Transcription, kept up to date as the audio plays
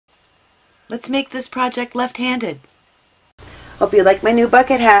Let's make this project left-handed. Hope you like my new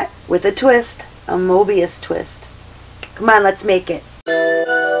bucket hat with a twist, a Mobius twist. Come on, let's make it.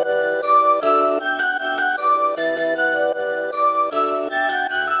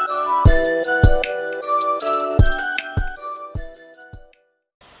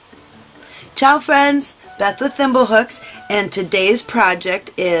 Ciao friends, Beth with Thimblehooks, and today's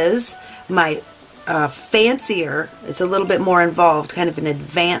project is my fancier, it's a little bit more involved, kind of an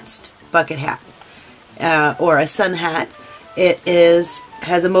advanced bucket hat or a sun hat. It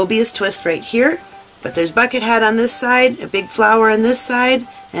has a Mobius twist right here, but there's bucket hat on this side, a big flower on this side,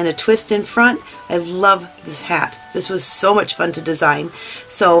 and a twist in front. I love this hat. This was so much fun to design.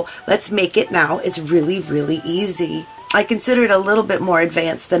 So let's make it now. It's really, really easy. I consider it a little bit more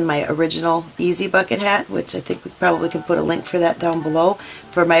advanced than my original easy bucket hat, which I think we probably can put a link for that down below.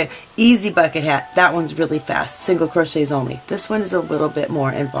 For my easy bucket hat, that one's really fast, single crochets only. This one is a little bit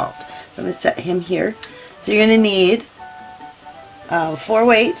more involved. I'm going to set him here. So you're going to need 4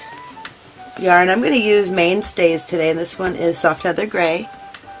 weight yarn. I'm going to use Mainstays today, and this one is Soft Heather Gray.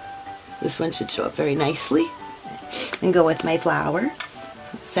 This one should show up very nicely and go with my flower.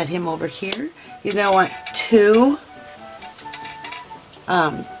 So set him over here. You're going to want two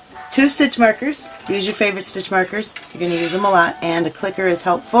stitch markers. Use your favorite stitch markers. You're going to use them a lot, and a clicker is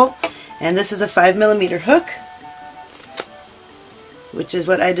helpful. And this is a 5mm hook, which is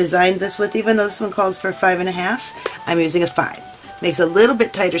what I designed this with, even though this one calls for 5.5. I'm using a 5. Makes a little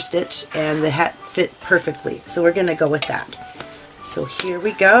bit tighter stitch, and the hat fit perfectly. So we're going to go with that. So here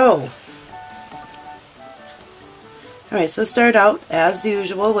we go. Alright, so start out as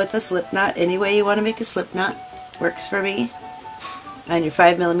usual with a slip knot. Any way you want to make a slip knot works for me. On your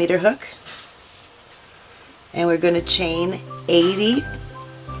 5mm hook, and we're going to chain 80,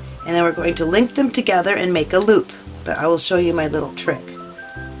 and then we're going to link them together and make a loop, but I will show you my little trick.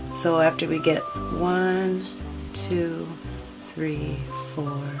 So after we get 1, 2, 3,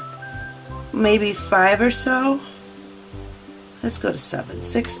 4, maybe 5 or so, let's go to 7,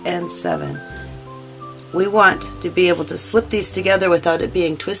 6 and 7. We want to be able to slip these together without it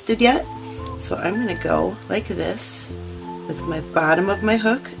being twisted yet, so I'm going to go like this with my bottom of my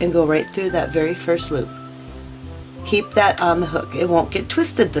hook and go right through that very first loop. Keep that on the hook. It won't get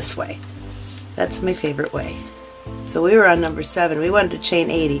twisted this way. That's my favorite way. So we were on number 7. We wanted to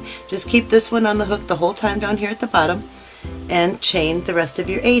chain 80. Just keep this one on the hook the whole time down here at the bottom and chain the rest of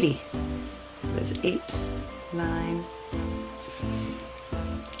your 80. So there's 8, 9,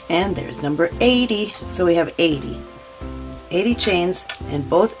 and there's number 80. So we have 80. 80 chains, and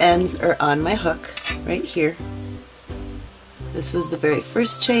both ends are on my hook right here. This was the very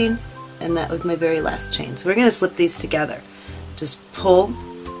first chain, and that was my very last chain. So we're going to slip these together. Just pull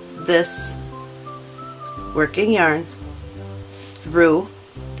this working yarn through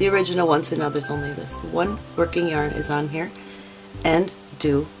the original one, so now there's only this one working yarn is on here, and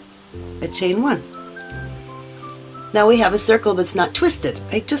do a chain 1. Now we have a circle that's not twisted.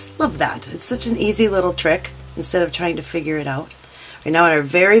 I just love that. It's such an easy little trick instead of trying to figure it out. Right now on our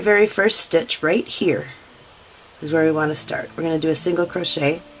very, very first stitch right here is where we want to start. We're going to do a single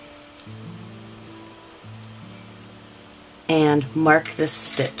crochet and mark this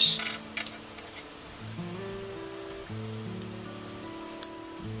stitch.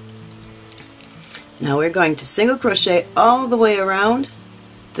 Now we're going to single crochet all the way around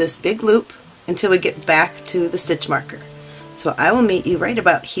this big loop until we get back to the stitch marker. So I will meet you right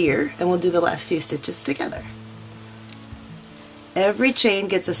about here, and we'll do the last few stitches together. Every chain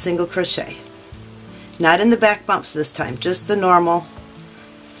gets a single crochet. Not in the back bumps this time, just the normal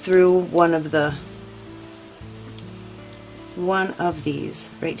through one of these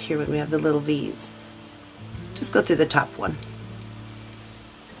right here when we have the little V's. Just go through the top one.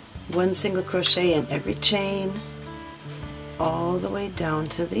 One single crochet in every chain all the way down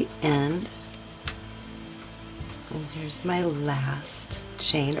to the end. And here's my last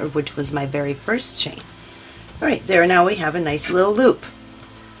chain, or which was my very first chain. Alright, there now we have a nice little loop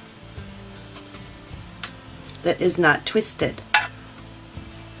that is not twisted.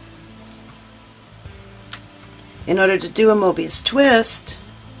 In order to do a Mobius twist,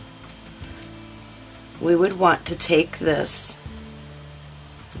 we would want to take this,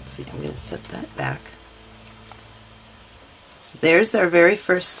 let's see, I'm going to set that back. So there's our very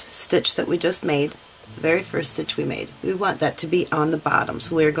first stitch that we just made, the very first stitch we made. We want that to be on the bottom,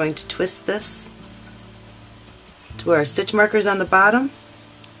 so we're going to twist this to our stitch markers on the bottom,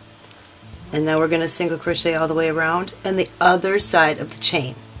 and now we're going to single crochet all the way around and the other side of the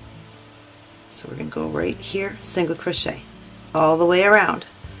chain. So we're going to go right here, single crochet all the way around,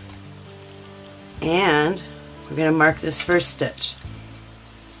 and we're going to mark this first stitch.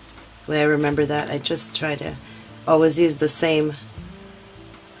 The way I remember that, I just try to always use the same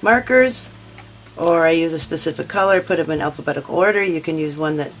markers, or I use a specific color, put them in alphabetical order. You can use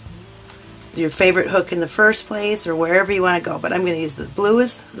one that your favorite hook in the first place or wherever you want to go, but I'm going to use the blue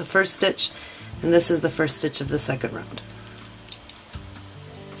as the first stitch, and this is the first stitch of the second round.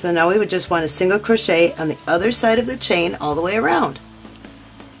 So now we would just want a single crochet on the other side of the chain all the way around.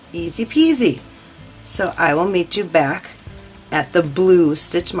 Easy peasy. So I will meet you back at the blue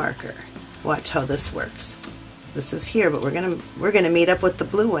stitch marker. Watch how this works. This is here, but we're gonna meet up with the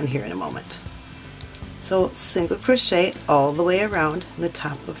blue one here in a moment. So single crochet all the way around in the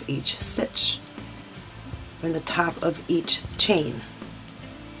top of each stitch, or in the top of each chain.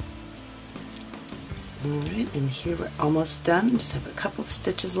 Alright, and here we're almost done. Just have a couple of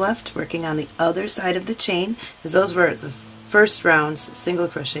stitches left, working on the other side of the chain, because those were the first round's single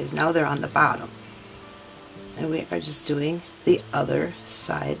crochets. Now they're on the bottom. And we are just doing the other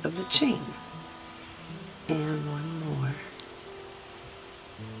side of the chain. And one more.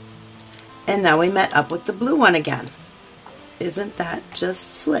 And now we met up with the blue one again. Isn't that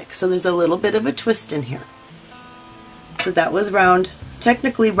just slick? So there's a little bit of a twist in here. So that was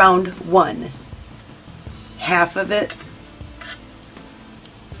technically round one. Half of it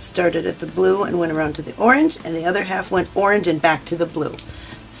started at the blue and went around to the orange, and the other half went orange and back to the blue.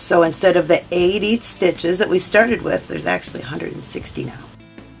 So instead of the 80 stitches that we started with, there's actually 160 now.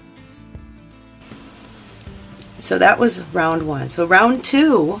 So that was round one. So round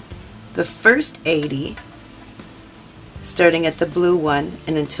two, the first 80, starting at the blue one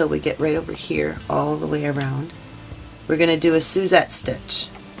and until we get right over here all the way around, we're going to do a Suzette stitch.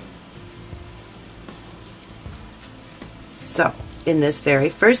 So in this very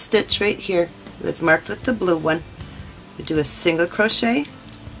first stitch right here that's marked with the blue one, we do a single crochet,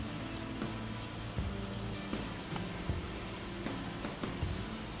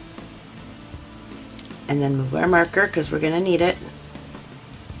 and then move our marker because we're going to need it.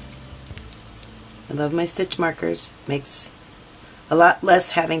 I love my stitch markers. Makes a lot less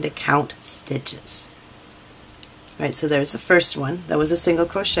having to count stitches. Alright, so there's the first one. That was a single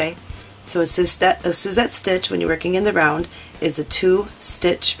crochet. So a Suzette stitch, when you're working in the round, is a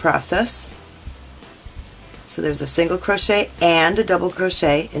 2-stitch process. So there's a single crochet and a double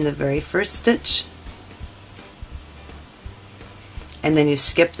crochet in the very first stitch, and then you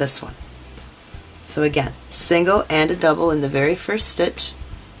skip this one. So again, single and a double in the very first stitch,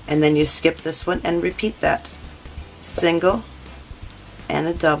 and then you skip this one and repeat that. Single and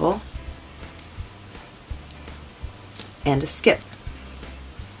a double and a skip.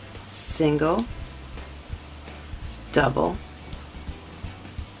 Single, double,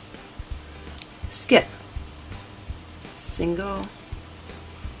 skip. Single,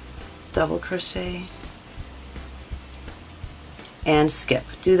 double crochet, and skip.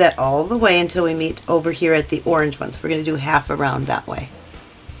 Do that all the way until we meet over here at the orange one. So we're going to do half a round that way.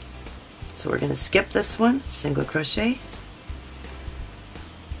 So we're going to skip this one, single crochet,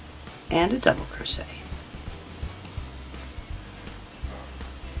 and a double crochet.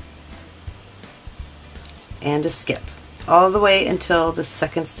 And a skip. All the way until the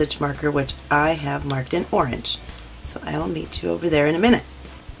second stitch marker, which I have marked in orange. So I will meet you over there in a minute.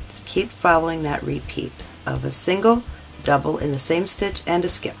 Just keep following that repeat of a single, double in the same stitch, and a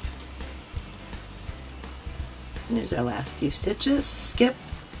skip. And there's our last few stitches. Skip,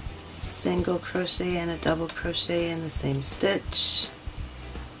 single crochet and a double crochet in the same stitch,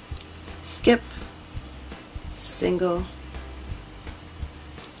 skip, single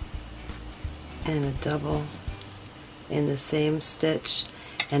and a double in the same stitch,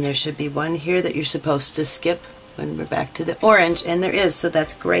 and there should be one here that you're supposed to skip when we're back to the orange, and there is, so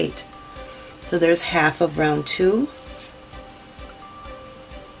that's great. So there's half of round two.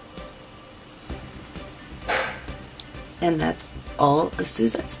 And that's all a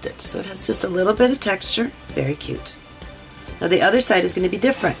Suzette stitch. So it has just a little bit of texture. Very cute. Now the other side is going to be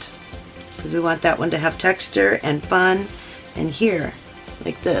different because we want that one to have texture and fun, and here,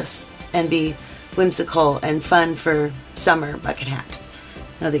 like this, and be whimsical and fun for summer bucket hat.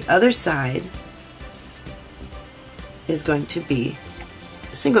 Now the other side is going to be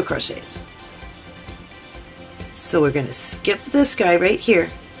single crochets. So we're going to skip this guy right here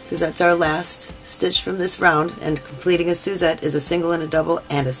because that's our last stitch from this round, and completing a Suzette is a single and a double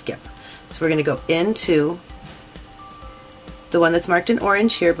and a skip. So we're going to go into the one that's marked in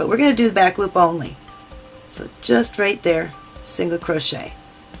orange here, but we're going to do the back loop only. So just right there, single crochet.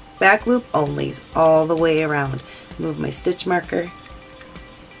 Back loop onlys all the way around. Move my stitch marker.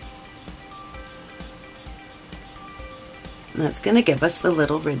 And that's going to give us the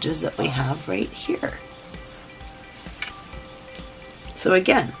little ridges that we have right here. So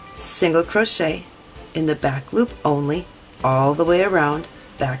again, single crochet in the back loop only, all the way around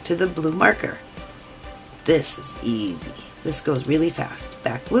back to the blue marker. This is easy. This goes really fast.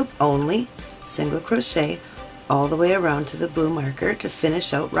 Back loop only, single crochet all the way around to the blue marker to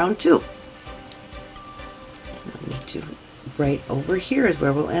finish out round 2. And I need to, right over here is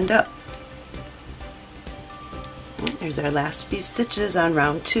where we'll end up. There's our last few stitches on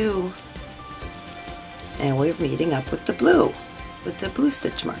round 2. And we're meeting up with the blue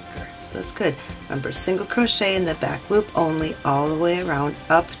stitch marker. So that's good. Remember, single crochet in the back loop only all the way around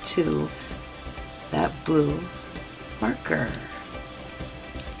up to that blue marker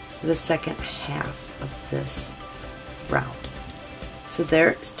for the second half of this round. So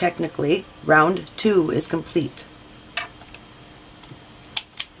there's technically round 2 is complete.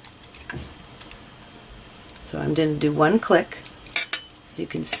 So I'm going to do one click. As you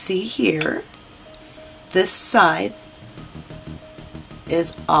can see here, this side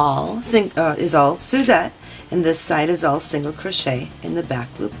is all Suzette, and this side is all single crochet in the back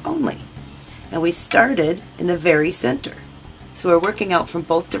loop only. And we started in the very center. So we're working out from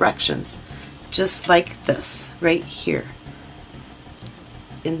both directions, just like this, right here.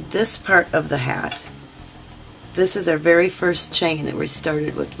 In this part of the hat, this is our very first chain that we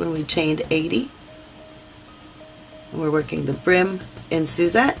started with when we chained 80. And we're working the brim in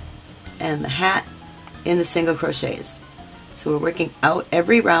Suzette and the hat in the single crochets. So we're working out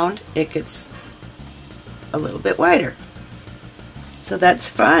every round. It gets a little bit wider. So that's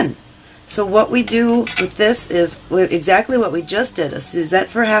fun. So what we do with this is exactly what we just did, a Suzette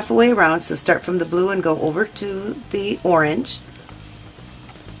for half a way around. So start from the blue and go over to the orange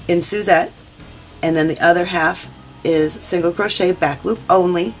in Suzette, and then the other half is single crochet back loop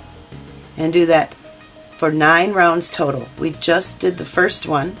only, and do that for 9 rounds total. We just did the first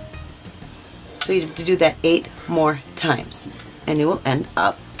one, so you have to do that 8 more times, and you will end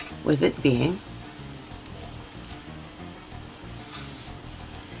up with it being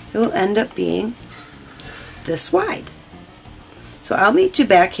this wide. So I'll meet you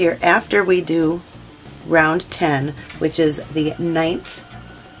back here after we do round 10, which is the 9th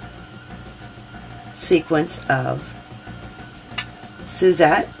sequence of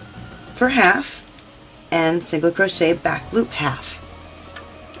Suzette for half and single crochet back loop half.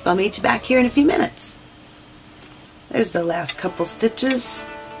 So I'll meet you back here in a few minutes. There's the last couple stitches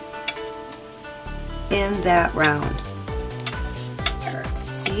in that round.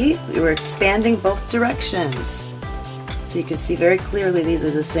 See, we were expanding both directions. So you can see very clearly these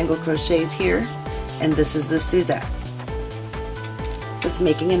are the single crochets here, and this is the Suzette. So it's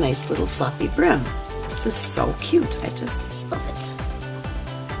making a nice little floppy brim. This is so cute. I just love it.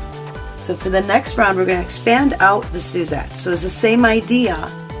 So for the next round we're going to expand out the Suzette. So it's the same idea,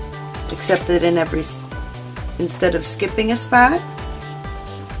 except that instead of skipping a spot,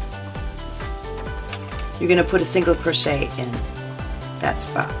 you're going to put a single crochet in that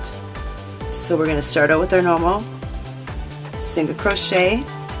spot. So we're going to start out with our normal single crochet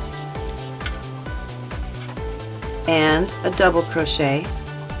and a double crochet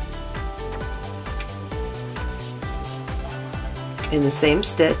in the same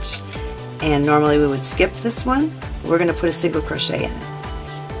stitch, and normally we would skip this one. We're going to put a single crochet in it.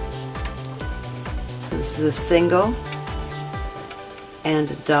 So this is a single and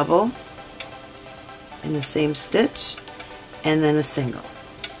a double in the same stitch, and then a single,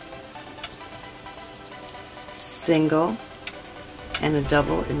 single and a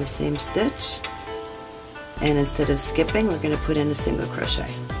double in the same stitch, and instead of skipping we're going to put in a single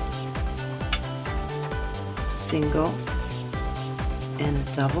crochet, single and a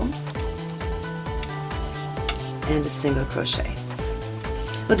double and a single crochet.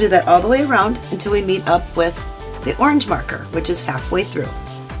 We'll do that all the way around until we meet up with the orange marker, which is halfway through.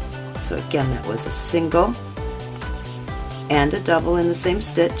 So again, that was a single and a double in the same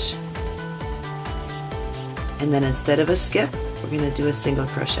stitch, and then instead of a skip we're going to do a single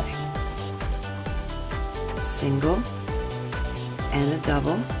crochet, single and a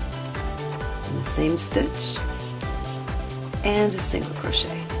double in the same stitch, and a single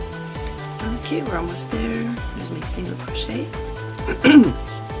crochet. Okay, we're almost there. There's my single crochet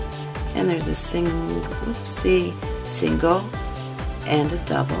and there's a single and a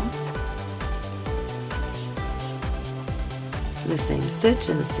double, the same stitch,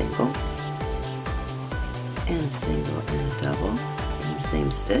 and a single and a double in the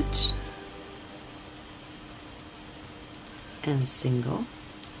same stitch, and a single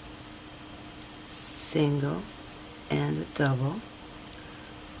and a double,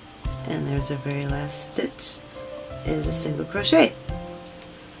 and there's our very last stitch is a single crochet.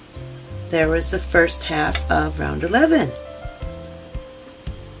 There was the first half of round 11.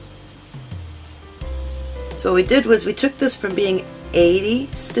 So what we did was we took this from being 80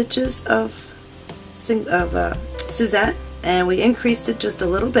 stitches of Suzette, and we increased it just a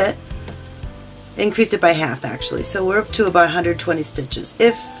little bit. Increased it by half actually, so we're up to about 120 stitches.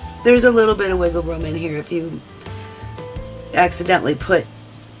 If there's a little bit of wiggle room in here, if you accidentally put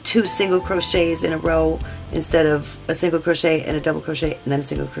 2 single crochets in a row instead of a single crochet and a double crochet and then a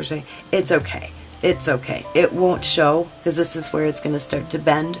single crochet, it's okay. It's okay. It won't show because this is where it's going to start to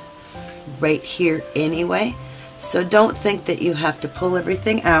bend right here anyway. So don't think that you have to pull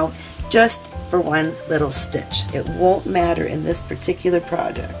everything out just for one little stitch. It won't matter in this particular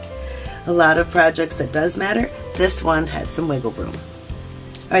project. A lot of projects that does matter, this one has some wiggle room.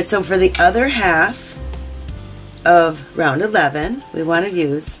 Alright, so for the other half of round 11, we want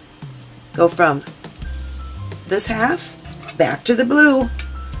to go from this half back to the blue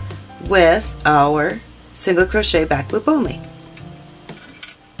with our single crochet back loop only.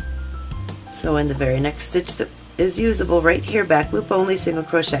 So in the very next stitch that is usable right here, back loop only, single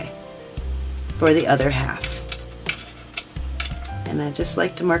crochet for the other half. And I just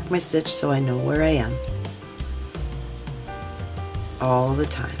like to mark my stitch so I know where I am all the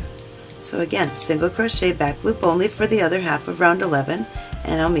time. So again, single crochet back loop only for the other half of round 11,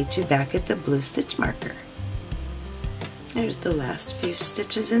 and I'll meet you back at the blue stitch marker. There's the last few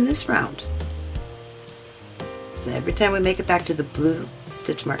stitches in this round. So every time we make it back to the blue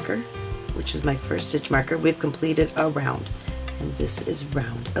stitch marker, which is my first stitch marker, we've completed a round, and this is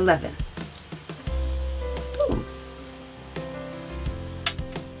round 11. Boom.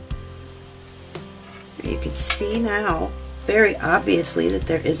 You can see now very obviously that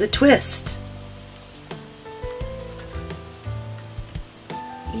there is a twist.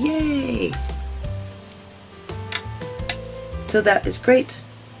 Yay! So that is great.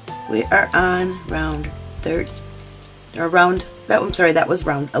 We are on round that was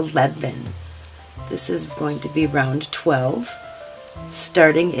round 11. This is going to be round 12.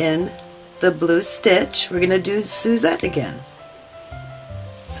 Starting in the blue stitch, we're going to do Suzette again.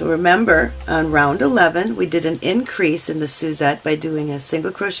 So remember, on round 11 we did an increase in the Suzette by doing a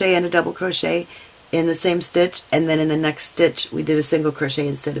single crochet and a double crochet in the same stitch, and then in the next stitch we did a single crochet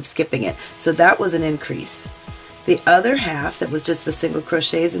instead of skipping it. So that was an increase. The other half, that was just the single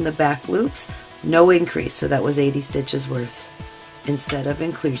crochets in the back loops, no increase, so that was 80 stitches worth instead of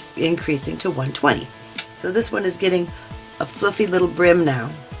increasing to 120. So this one is getting a fluffy little brim now,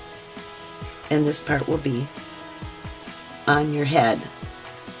 and this part will be on your head.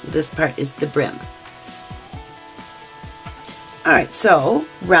 This part is the brim. Alright, so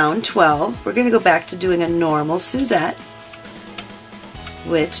round 12, we're going to go back to doing a normal Suzette,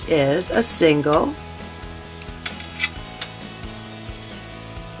 which is a single,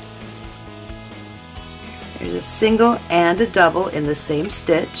 there's a single and a double in the same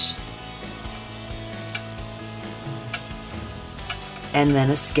stitch, and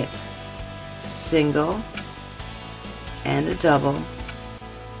then a skip. Single and a double,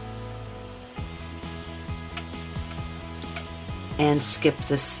 and skip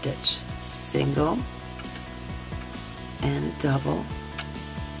this stitch. Single and a double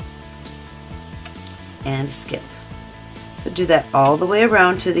and skip. So do that all the way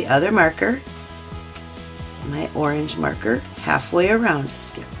around to the other marker, my orange marker, halfway around.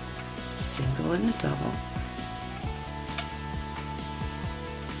 Skip. Single and a double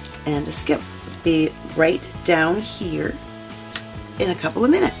and a skip. Be right down here in a couple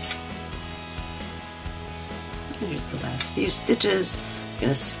of minutes. Here's the last few stitches. I'm going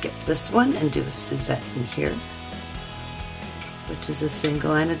to skip this one and do a Suzette in here, which is a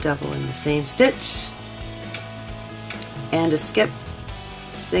single and a double in the same stitch, and a skip,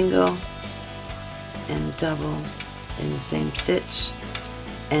 single and a double in the same stitch,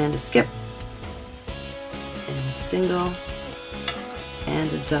 and a skip, and a single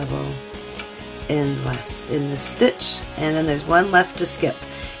and a double in this stitch, and then there's one left to skip.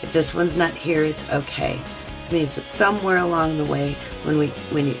 If this one's not here, it's okay. This means that somewhere along the way,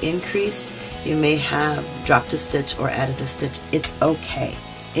 when you increased, you may have dropped a stitch or added a stitch. It's okay.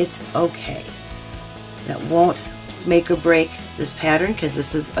 It's okay. That won't make or break this pattern, because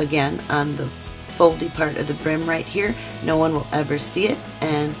this is again on the foldy part of the brim right here. No one will ever see it,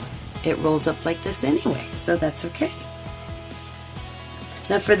 and it rolls up like this anyway, so that's okay.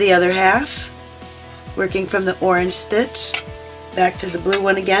 Now for the other half, working from the orange stitch back to the blue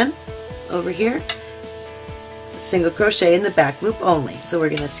one again, over here, single crochet in the back loop only. So we're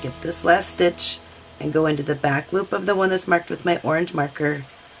going to skip this last stitch and go into the back loop of the one that's marked with my orange marker,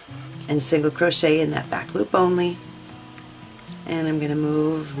 and single crochet in that back loop only. And I'm going to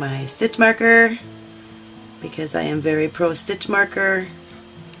move my stitch marker, because I am very pro stitch marker,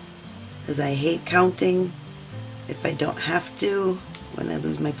 because I hate counting if I don't have to when I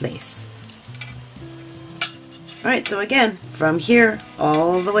lose my place. Alright, so again, from here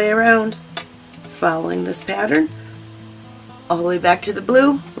all the way around, following this pattern, all the way back to the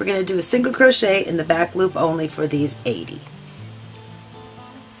blue, we're going to do a single crochet in the back loop only for these 80.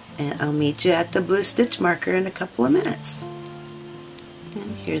 And I'll meet you at the blue stitch marker in a couple of minutes.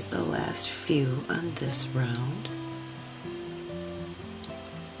 And here's the last few on this round,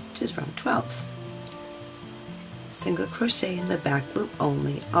 which is round 12. Single crochet in the back loop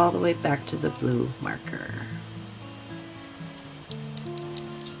only, all the way back to the blue marker.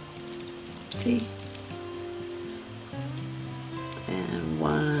 See? And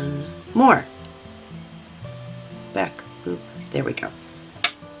one more. Back loop. There we go.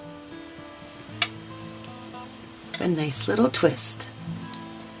 A nice little twist.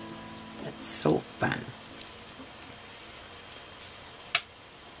 That's so fun.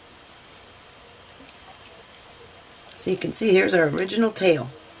 So you can see here's our original tail.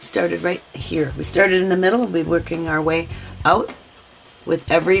 Started right here. We started in the middle and we're working our way out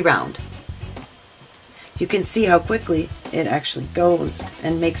with every round. You can see how quickly it actually goes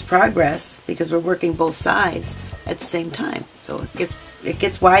and makes progress because we're working both sides at the same time. So it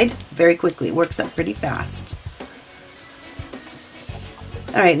gets wide very quickly. It works up pretty fast.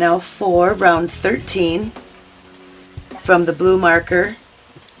 Alright, now for round 13, from the blue marker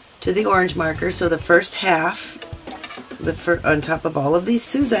to the orange marker, so the first half, on top of all of these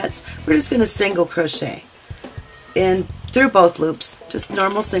Suzettes, we're just going to single crochet in through both loops, just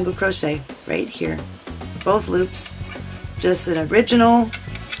normal single crochet right here. Both loops, just an original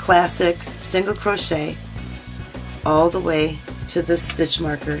classic single crochet all the way to the stitch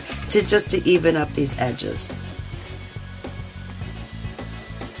marker to even up these edges.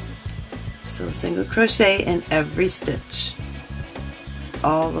 So single crochet in every stitch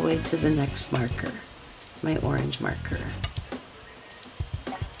all the way to the next marker, my orange marker.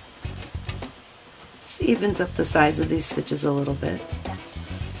 Just evens up the size of these stitches a little bit.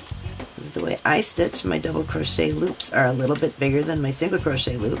 This is the way I stitch. My double crochet loops are a little bit bigger than my single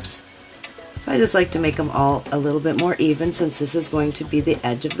crochet loops. So I just like to make them all a little bit more even since this is going to be the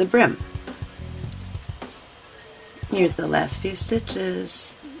edge of the brim. Here's the last few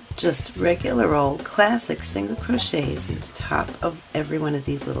stitches. Just regular old classic single crochets in the top of every one of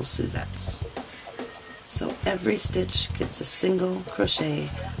these little Suzettes. So every stitch gets a single crochet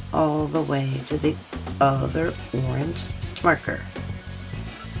all the way to the other orange stitch marker.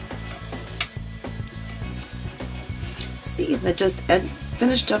 See, that just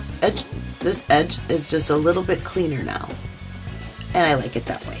finished up edge. This edge is just a little bit cleaner now, and I like it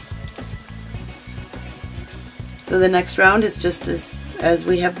that way. So the next round is just as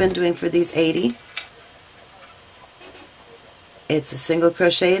we have been doing for these 80. It's a single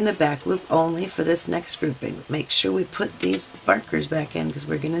crochet in the back loop only for this next grouping. Make sure we put these markers back in because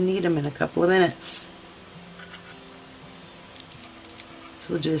we're going to need them in a couple of minutes.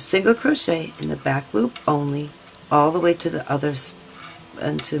 So we'll do a single crochet in the back loop only all the way to the others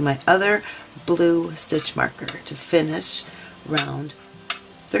and to my other blue stitch marker to finish round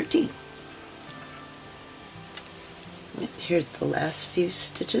 13. Here's the last few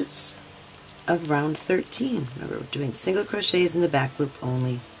stitches of round 13. Remember, we're doing single crochets in the back loop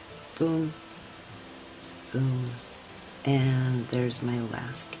only. Boom, boom, and there's my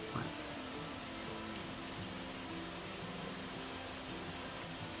last one.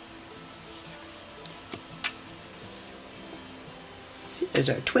 See, there's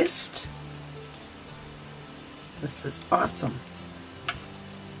our twist. This is awesome.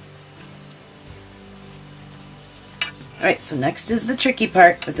 Alright, so next is the tricky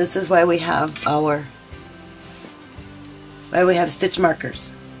part, but this is why we have stitch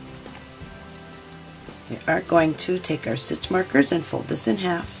markers. We are going to take our stitch markers and fold this in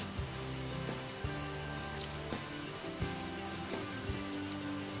half.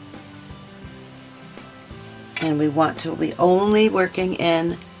 And we want to be only working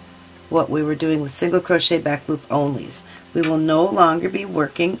in what we were doing with single crochet back loop onlys. We will no longer be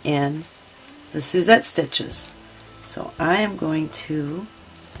working in the Suzette stitches. So I am going to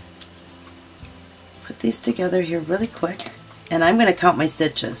put these together here really quick, and I'm going to count my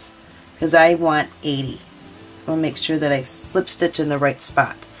stitches because I want 80. So I want to make sure that I slip stitch in the right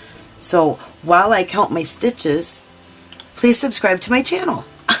spot. So while I count my stitches, please subscribe to my channel.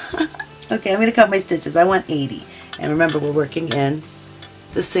 Okay, I'm going to count my stitches. I want 80. And remember, we're working in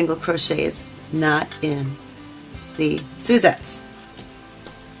the single crochets, not in the Suzettes.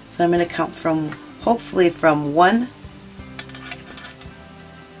 So I'm going to count from hopefully from one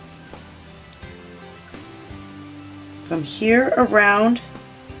from here around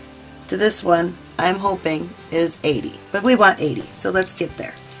to this one I'm hoping is 80, but we want 80, so let's get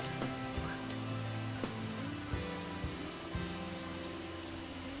there.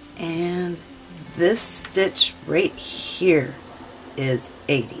 And this stitch right here is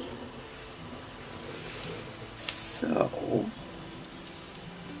 80. So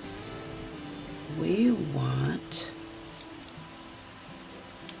we want,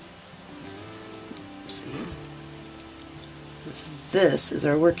 see, this is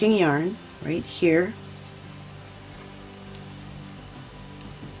our working yarn right here.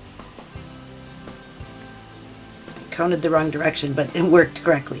 I counted the wrong direction, but it worked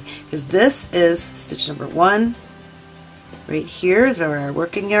correctly because this is stitch number 1. Right here is where our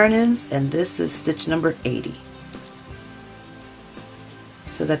working yarn is, and this is stitch number 80.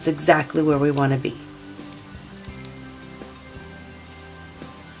 So that's exactly where we want to be.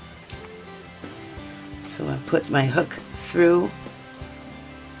 So I put my hook through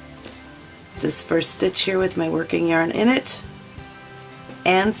this first stitch here with my working yarn in it,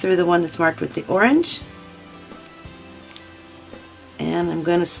 and through the one that's marked with the orange, and I'm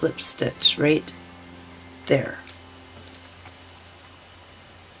going to slip stitch right there.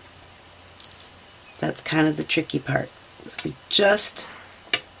 That's kind of the tricky part, is we just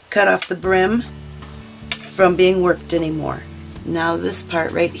cut off the brim from being worked anymore. Now this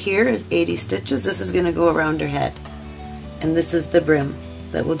part right here is 80 stitches. This is going to go around her head, and this is the brim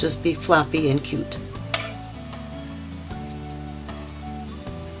that will just be floppy and cute.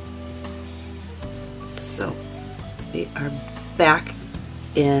 So we are back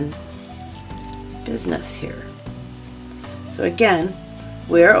in business here. So again,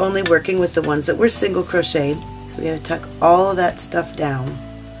 we are only working with the ones that were single crocheted, so we got to tuck all of that stuff down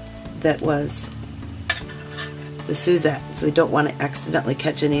that was the Suzette, so we don't want to accidentally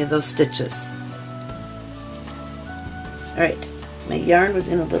catch any of those stitches. Alright, my yarn was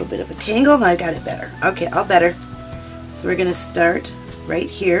in a little bit of a tangle, now I got it better. Okay, all better. So we're going to start right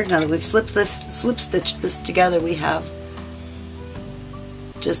here. Now that we've slip stitched this together, we have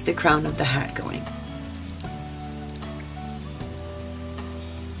just the crown of the hat going.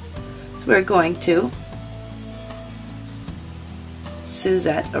 So we're going to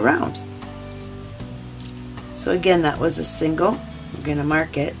Suzette around. So again, that was a single. We're going to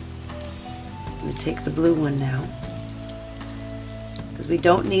mark it. I'm going to take the blue one now, because we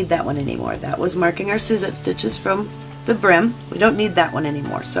don't need that one anymore. That was marking our Suzette stitches from the brim. We don't need that one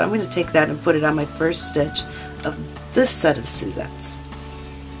anymore. So I'm going to take that and put it on my first stitch of this set of Suzettes,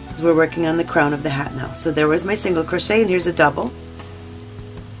 because we're working on the crown of the hat now. So there was my single crochet, and here's a double.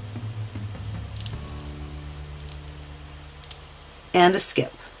 And a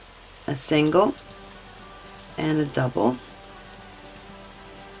skip. A single and a double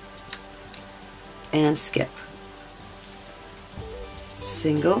and skip.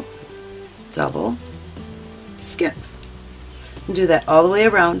 Single, double, skip. And do that all the way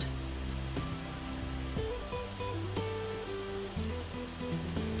around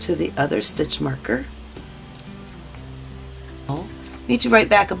to the other stitch marker. Meet you right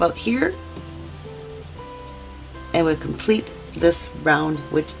back about here, and we'll complete this round,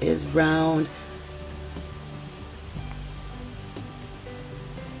 which is round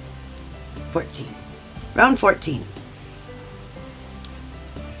 14. Round 14.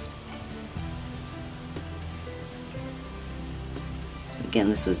 So again,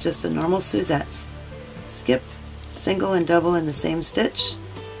 this was just a normal Suzette's. Skip, single and double in the same stitch.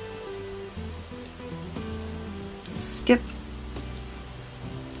 Skip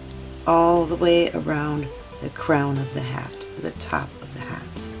all the way around the crown of the hat, the top of the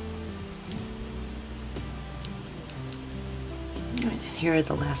hat. Right, and here are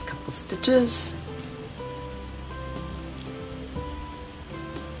the last couple stitches.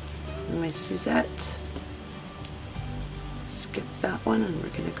 And my Suzette. Skip that one, and we're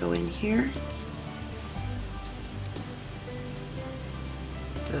going to go in here.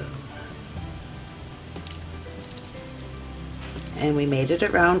 Boom. And we made it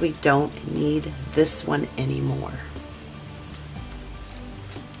around. We don't need this one anymore.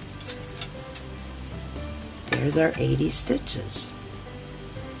 There's our 80 stitches.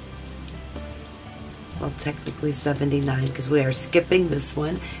 Well, technically 79, because we are skipping this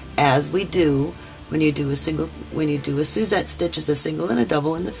one, as we do when you do a Suzette stitch, is a single and a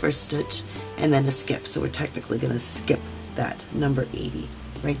double in the first stitch, and then a skip. So we're technically going to skip that number 80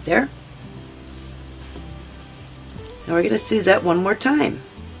 right there. Now we're going to Suzette one more time.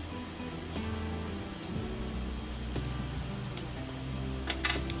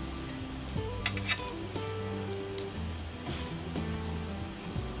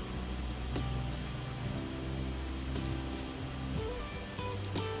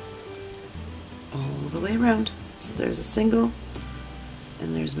 the way around. So there's a single,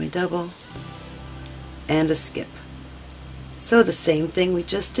 and there's my double, and a skip. So the same thing we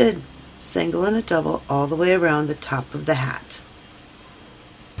just did, single and a double all the way around the top of the hat.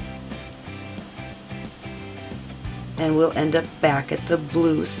 And we'll end up back at the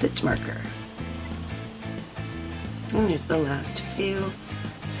blue stitch marker. And here's the last few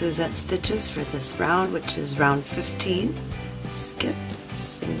Suzette stitches for this round, which is round 15. Skip,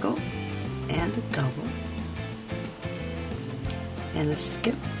 single, and a double, and a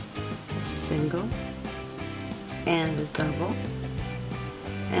skip, single, and a double,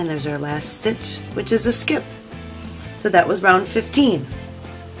 and there's our last stitch, which is a skip. So that was round 15.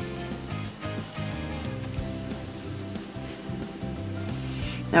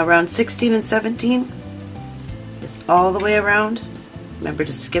 Now round 16 and 17 is all the way around. Remember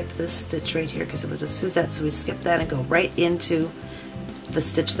to skip this stitch right here because it was a Suzette, so we skip that and go right into the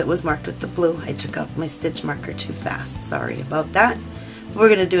stitch that was marked with the blue. I took out my stitch marker too fast, sorry about that. We're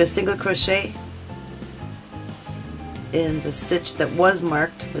going to do a single crochet in the stitch that was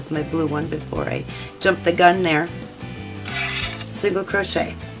marked with my blue one before I jumped the gun there. Single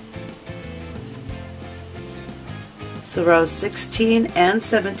crochet. So rows 16 and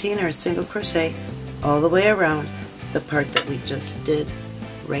 17 are single crochet all the way around the part that we just did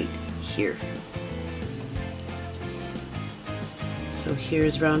right here. So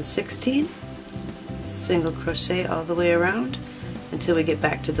here's round 16, single crochet all the way around until we get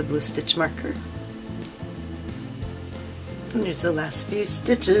back to the blue stitch marker. And there's the last few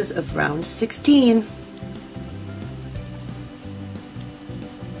stitches of round 16.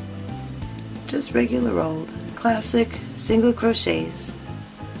 Just regular old classic single crochets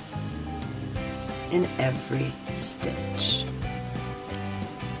in every stitch.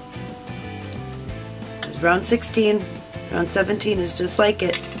 There's round 16. Round 17 is just like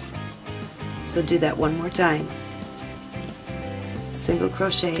it. So do that one more time. Single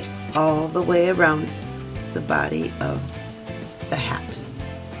crochet all the way around the body of the hat.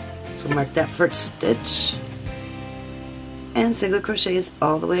 So mark that first stitch. And single crochets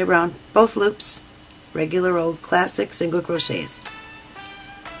all the way around both loops. Regular old classic single crochets.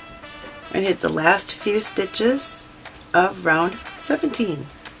 And here's the last few stitches of round 17.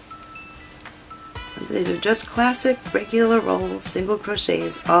 These are just classic regular old single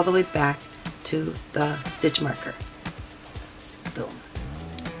crochets all the way back to the stitch marker. Boom.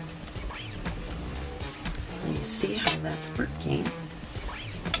 And you see how that's working.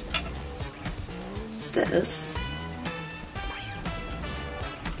 This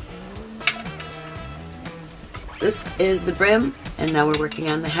is the brim, and now we're working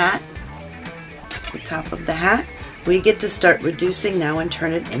on the hat. The top of the hat. We get to start reducing now and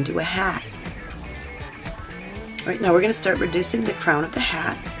turn it into a hat. Right now we're going to start reducing the crown of the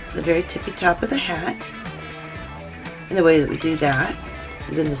hat, the very tippy top of the hat. And the way that we do that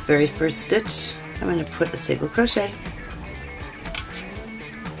is in this very first stitch, I'm going to put a single crochet.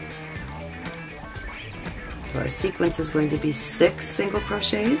 So our sequence is going to be 6 single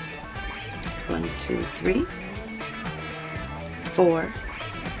crochets. It's 1, 2, 3, 4,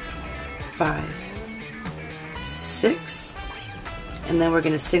 5, 6, and then we're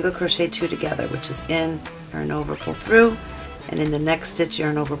going to single crochet 2 together, which is in, yarn over, pull through, and in the next stitch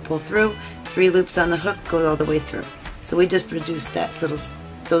yarn over, pull through, 3 loops on the hook, go all the way through. So we just reduced those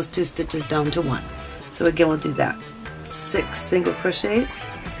 2 stitches down to 1. So again we'll do that. 6 single crochets.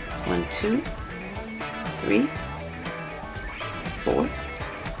 It's 1, 2, 3, 4,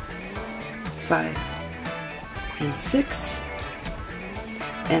 5, and 6.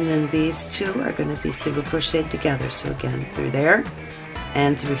 And then these 2 are going to be single crocheted together. So again, through there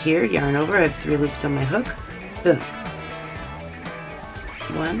and through here, yarn over. I have 3 loops on my hook. Boom.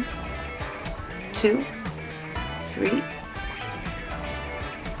 1, 2, 3,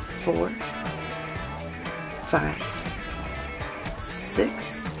 4, 5,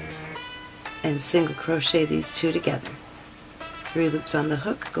 6, and single crochet these 2 together. 3 loops on the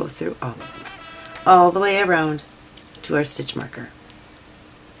hook, go through all of them, all the way around to our stitch marker.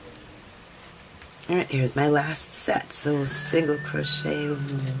 Alright, here's my last set. So single crochet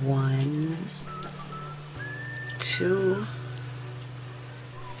 1, 2,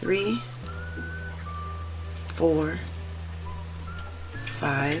 3, 4,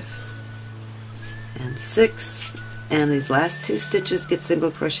 5, and 6, and these last 2 stitches get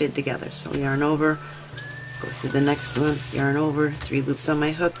single crocheted together. So yarn over, go through the next one, yarn over, 3 loops on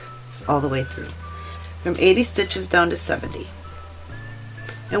my hook, all the way through. From 80 stitches down to 70.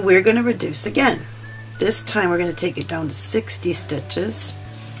 And we're going to reduce again. This time we're going to take it down to 60 stitches.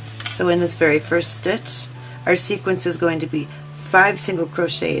 So in this very first stitch, our sequence is going to be 5 single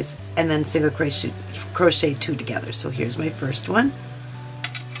crochets and then single crochet 2 together. So here's my first one.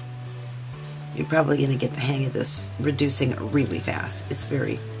 You're probably going to get the hang of this reducing really fast. It's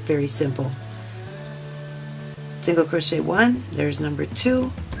very, very simple. Single crochet 1, there's number 2,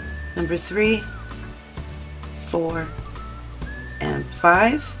 number 3, 4, and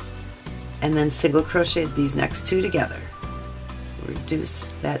 5, and then single crochet these next 2 together. Reduce,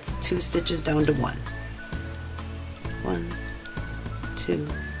 that's 2 stitches down to 1. 1, 2,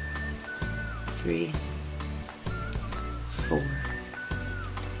 3, 4,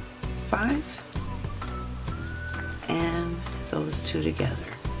 5, and those 2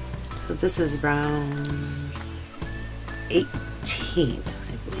 together. So this is round 18,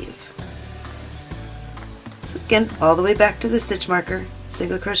 I believe. So again, all the way back to the stitch marker,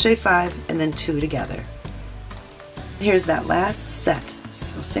 single crochet 5 and then 2 together. Here's that last set.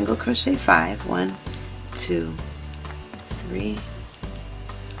 So single crochet 5, 1, 2, 3,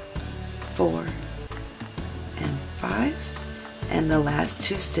 4, and 5, and the last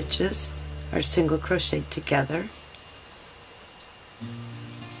 2 stitches are single crochet together,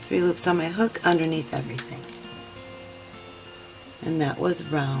 3 loops on my hook underneath everything. And that was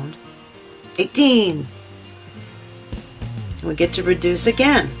round 18. We get to reduce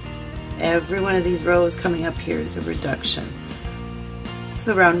again. Every one of these rows coming up here is a reduction.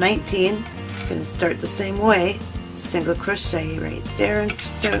 So round 19, I'm going to start the same way. Single crochet right there and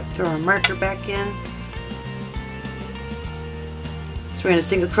throw our marker back in. So we're going to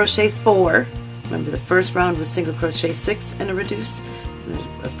single crochet 4. Remember the first round was single crochet 6 and a reduce,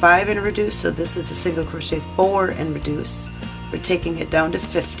 a 5 and a reduce, so this is a single crochet 4 and reduce. We're taking it down to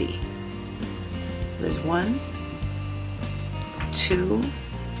 50. So there's 1, 2,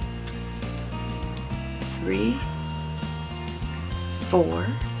 3, 4,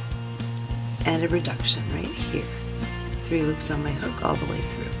 and a reduction right here. 3 loops on my hook all the way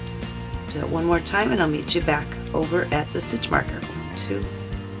through. Do that one more time and I'll meet you back over at the stitch marker. 1, 2,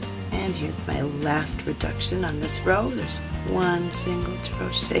 and here's my last reduction on this row. There's 1 single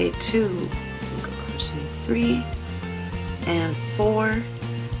crochet, 2 single crochet, 3, and 4,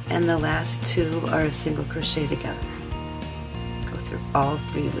 and the last 2 are a single crochet together. Go through all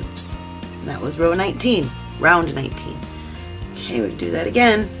 3 loops. And that was row 19, round 19. Okay, we do that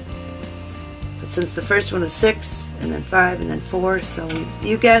again. But since the first one was 6, and then 5, and then 4, so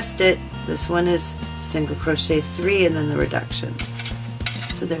you guessed it, this one is single crochet 3 and then the reduction.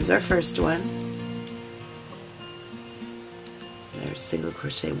 So there's our first one. There's single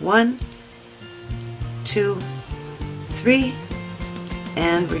crochet 1, 2, 3,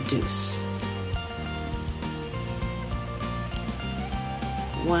 and reduce.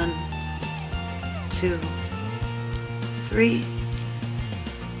 1, 2, 3,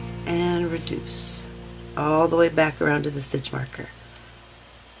 and reduce all the way back around to the stitch marker.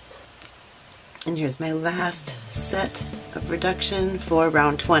 And here's my last set of reduction for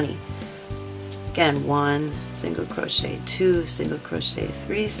round 20. Again, 1 single crochet, 2 single crochet,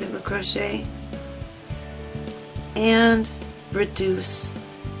 3 single crochet, and reduce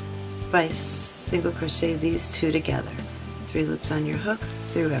by single crochet these 2 together. 3 loops on your hook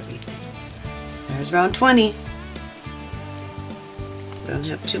through everything. There's round 20. Don't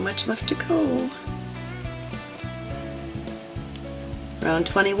have too much left to go. Round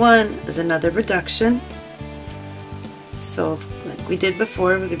 21 is another reduction. So like we did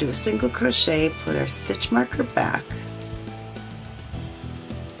before, we're going to do a single crochet, put our stitch marker back.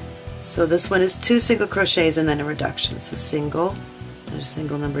 So this one is 2 single crochets and then a reduction. So single, there's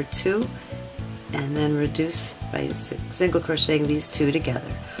single number 2, and then reduce by single crocheting these 2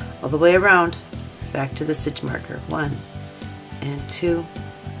 together. All the way around, back to the stitch marker. 1 and 2,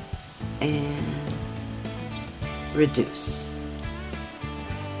 and reduce.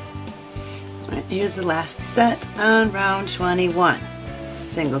 Alright, here's the last set on round 21.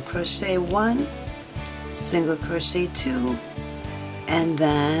 Single crochet 1, single crochet 2, and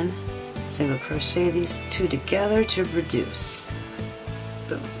then single crochet these 2 together to reduce.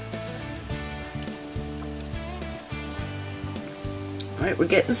 Boom. Alright, we're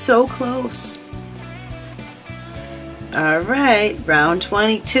getting so close. Alright, round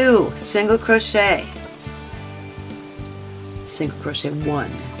 22, single crochet. Single crochet 1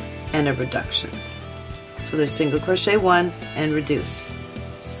 and a reduction. So there's single crochet 1 and reduce.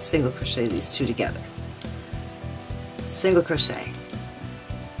 Single crochet these 2 together. Single crochet,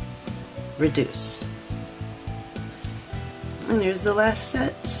 reduce. And here's the last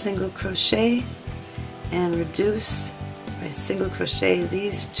set, single crochet and reduce by single crochet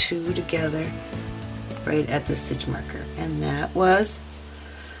these 2 together right at the stitch marker. And that was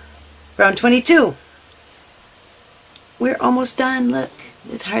round 22. we're almost done. Look,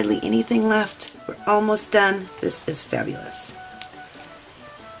 there's hardly anything left. We're almost done. This is fabulous.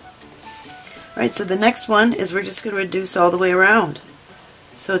 Alright, so the next one is we're just going to reduce all the way around.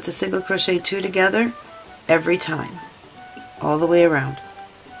 So it's a single crochet 2 together every time, all the way around.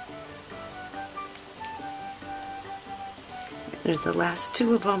 There's the last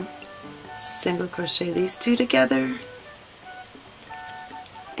 2 of them. Single crochet these 2 together,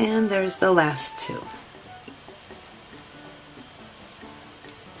 and there's the last 2.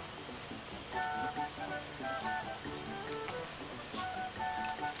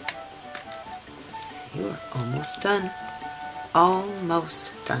 See, we're almost done.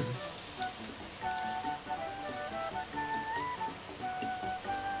 Almost done.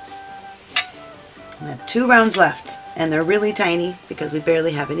 We have 2 rounds left, and they're really tiny because we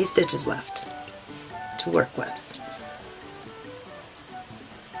barely have any stitches left to work with.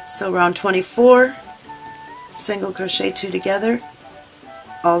 So round 24, single crochet 2 together,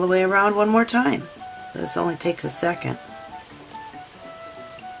 all the way around one more time. This only takes a second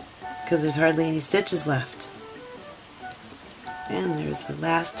because there's hardly any stitches left. And there's the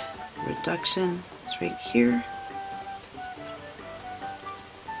last reduction. It's right here.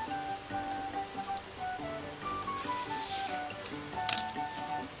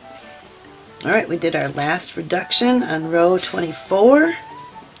 Alright, we did our last reduction on row 24.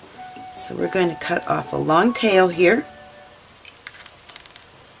 So we're going to cut off a long tail here.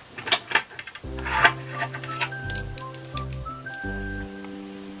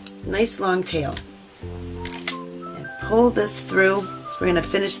 Nice long tail. And pull this through. So we're going to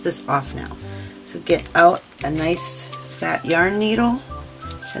finish this off now. So get out a nice fat yarn needle.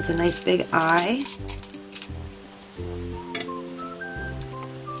 Has a nice big eye.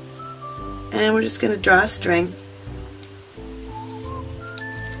 And we're just going to draw a string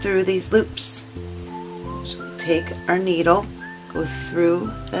through these loops. So take our needle, go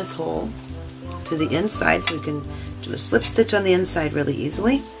through this hole to the inside so we can do a slip stitch on the inside really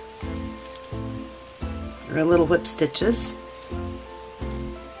easily, or little whip stitches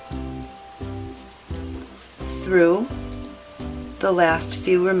through the last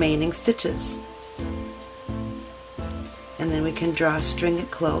few remaining stitches. And then we can draw a string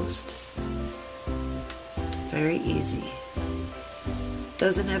it closed. Very easy.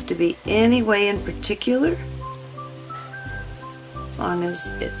 Doesn't have to be any way in particular, as long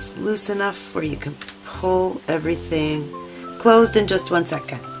as it's loose enough where you can pull everything closed in just 1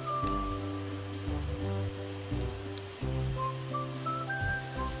 second.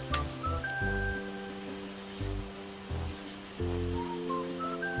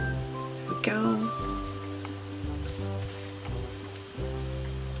 There we go.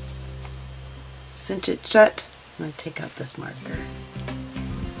 Cinch it shut. I'm going to take out this marker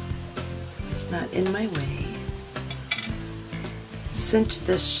so it's not in my way. Cinch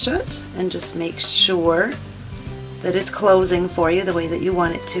this shut and just make sure that it's closing for you the way that you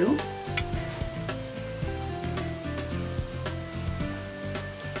want it to.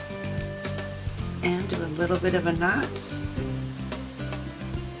 And do a little bit of a knot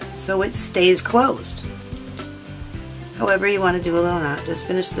so it stays closed. However you want to do a little knot, just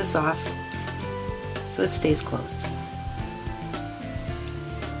finish this off so it stays closed.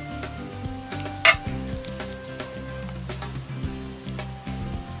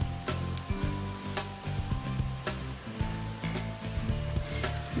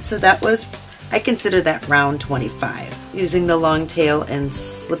 So that was, I consider that round 25. Using the long tail and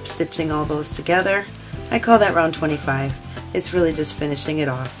slip stitching all those together, I call that round 25. It's really just finishing it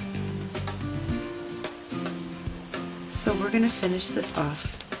off. So we're going to finish this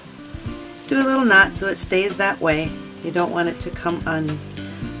off. Do a little knot so it stays that way. You don't want it to come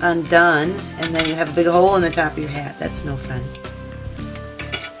undone and then you have a big hole in the top of your hat. That's no fun.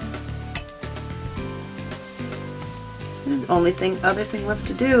 And the only other thing left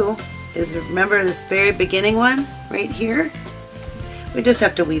to do is remember this very beginning one right here. We just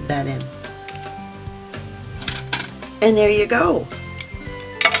have to weave that in. And there you go.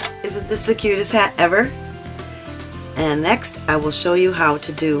 Isn't this the cutest hat ever? And next I will show you how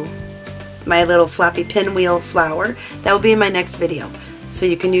to do my little floppy pinwheel flower. That will be in my next video. So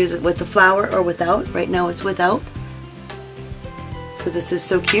you can use it with the flower or without. Right now it's without. So this is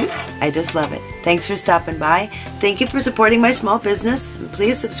so cute. I just love it. Thanks for stopping by. Thank you for supporting my small business. And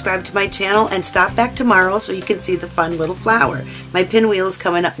please subscribe to my channel and stop back tomorrow so you can see the fun little flower. My pinwheel is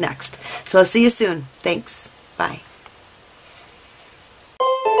coming up next. So I'll see you soon. Thanks. Bye.